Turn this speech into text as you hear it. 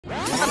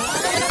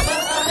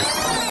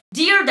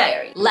Dear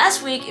Diary,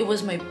 last week it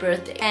was my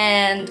birthday,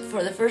 and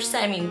for the first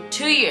time in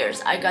 2 years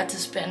I got to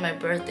spend my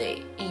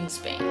birthday in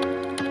Spain.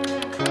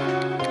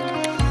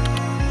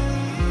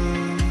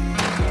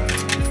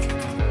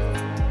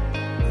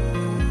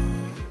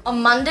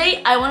 On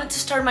Monday, I wanted to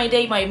start my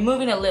day by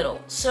moving a little,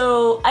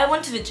 so I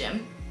went to the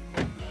gym.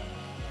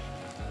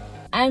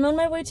 I'm on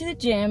my way to the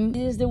gym.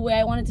 This is the way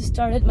I wanted to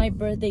start it, my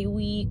birthday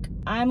week.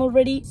 I'm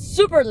already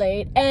super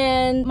late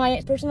and my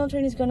personal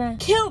trainer is gonna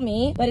kill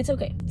me, but it's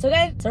okay. It's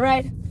okay, it's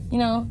alright. You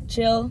know,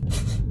 chill.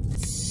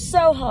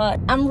 So hot.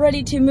 I'm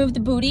ready to move the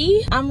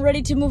booty. I'm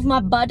ready to move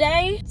my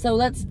body. So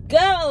let's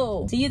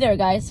go. See you there,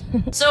 guys.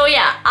 So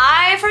yeah,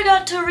 I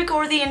forgot to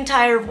record the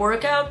entire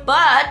workout,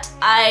 but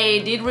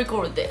I did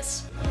record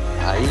this.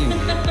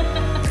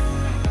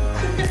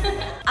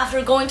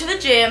 After going to the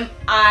gym,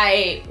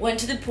 I went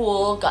to the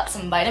pool, got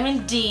some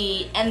vitamin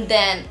D, and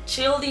then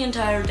chilled the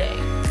entire day.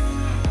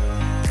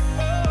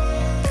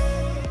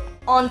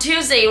 On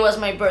Tuesday was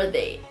my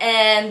birthday,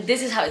 and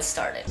this is how it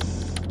started.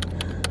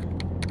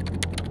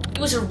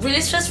 It was a really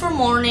stressful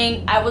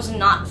morning. I was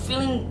not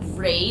feeling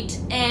great,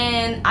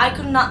 and I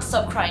could not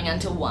stop crying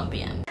until 1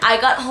 p.m. I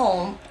got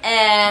home,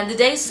 and the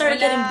day started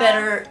getting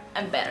better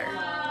and better.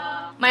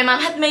 My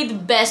mom had made the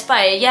best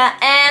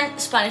paella and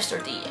Spanish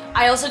tortilla.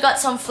 I also got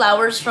some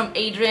flowers from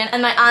Adrian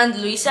and my aunt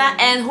Luisa,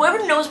 and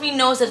whoever knows me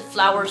knows that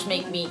flowers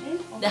make me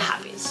the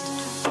happiest.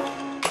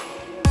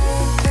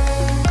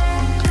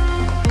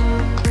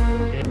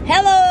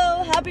 Hello!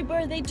 Happy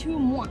birthday to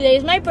moi! Today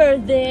is my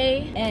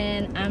birthday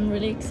and I'm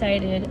really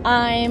excited.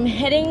 I'm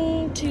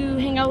heading to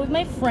hang out with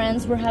my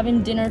friends. We're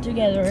having dinner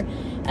together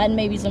and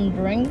maybe some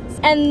drinks.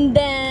 And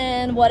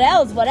then what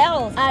else? What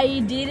else? I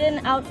did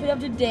an outfit of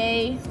the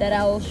day that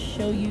I'll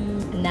show you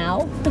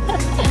now.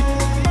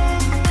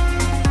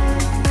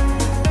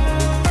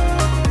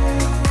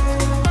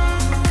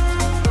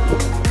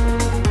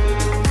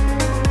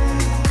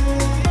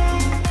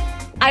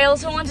 I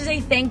also want to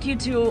say thank you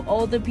to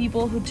all the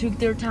people who took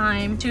their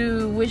time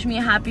to wish me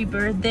a happy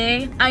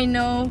birthday. I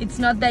know it's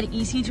not that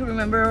easy to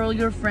remember all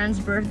your friends'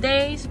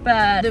 birthdays,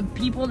 but the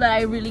people that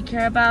I really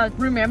care about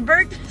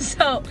remembered,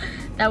 so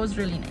that was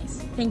really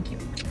nice. Thank you.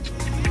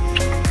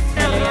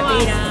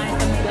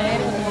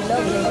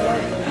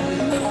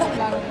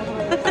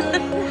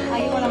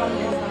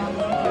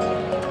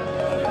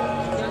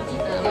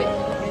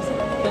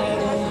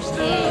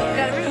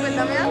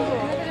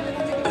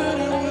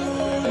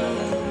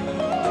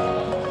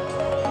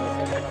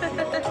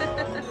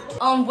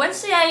 On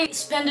Wednesday, I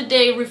spent the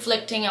day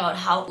reflecting about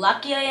how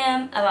lucky I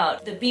am,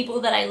 about the people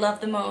that I love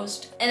the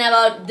most, and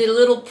about the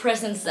little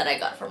presents that I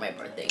got for my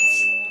birthdays.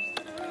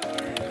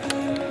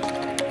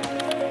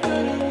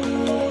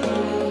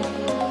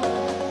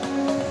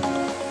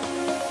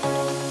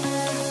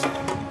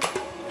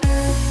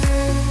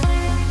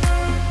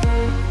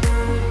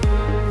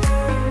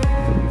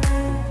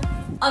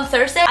 On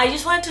Thursday, I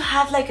just wanted to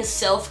have like a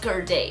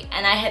self-care day,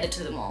 and I headed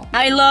to the mall.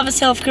 I love a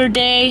self-care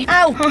day.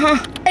 Ow!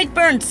 It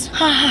burns!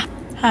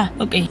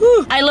 Okay.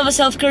 Whew. I love a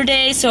self-care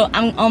day, so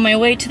I'm on my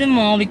way to the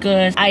mall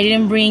because I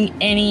didn't bring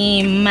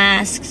any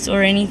masks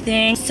or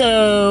anything.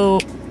 So,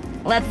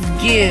 let's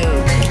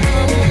go.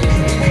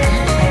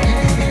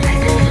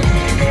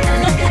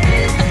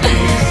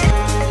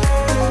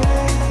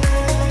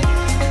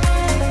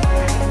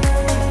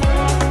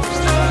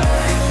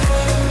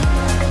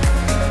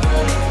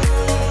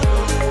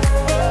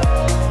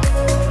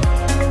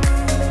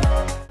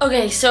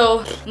 Okay,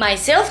 so my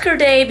self-care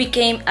day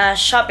became a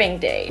shopping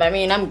day. I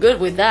mean, I'm good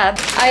with that.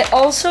 I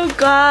also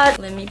got,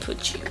 let me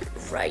put you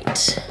right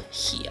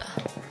here.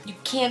 You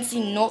can't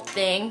see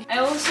nothing. I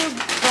also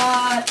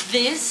got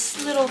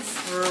this little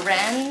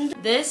friend.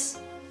 This,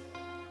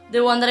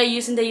 the one that I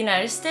use in the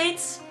United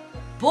States.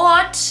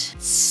 But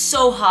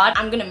so hot,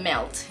 I'm gonna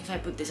melt if I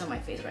put this on my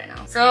face right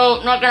now.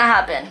 So, not gonna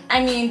happen.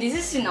 I mean, this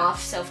is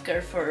enough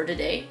self-care for the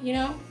day, you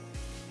know?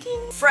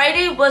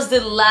 Friday was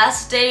the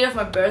last day of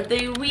my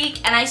birthday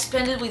week and I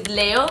spent it with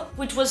Leo,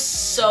 which was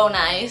so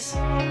nice.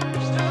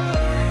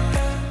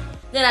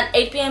 Then at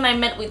 8 p.m. I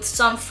met with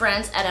some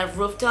friends at a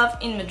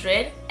rooftop in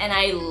Madrid and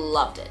I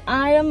loved it.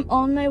 I am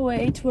on my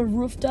way to a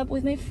rooftop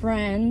with my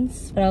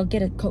friends, but I'll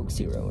get a Coke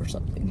Zero or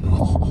something.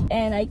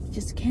 And I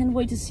just can't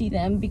wait to see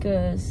them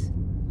because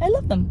I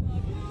love them.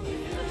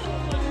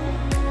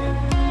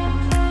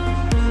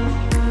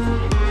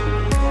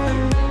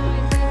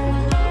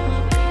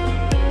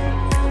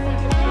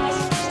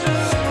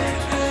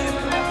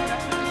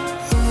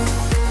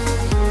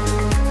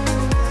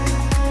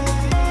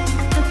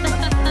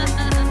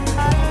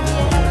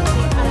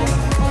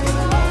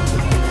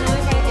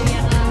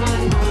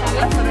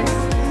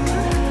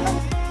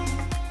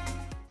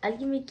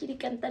 ¿Alguien me quiere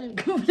cantar el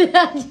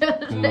cumpleaños?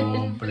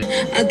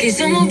 Aquí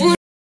somos